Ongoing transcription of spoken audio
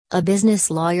A business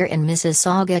lawyer in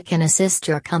Mississauga can assist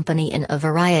your company in a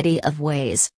variety of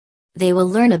ways. They will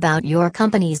learn about your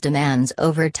company's demands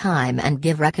over time and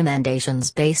give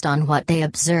recommendations based on what they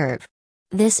observe.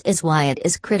 This is why it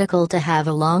is critical to have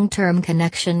a long-term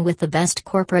connection with the best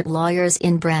corporate lawyers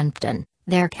in Brampton.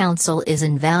 Their counsel is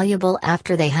invaluable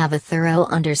after they have a thorough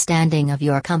understanding of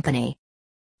your company.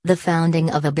 The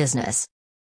founding of a business.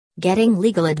 Getting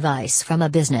legal advice from a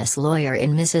business lawyer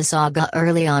in Mississauga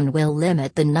early on will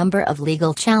limit the number of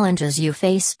legal challenges you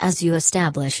face as you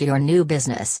establish your new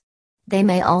business. They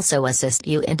may also assist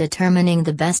you in determining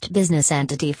the best business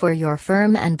entity for your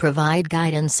firm and provide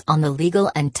guidance on the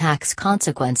legal and tax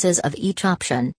consequences of each option.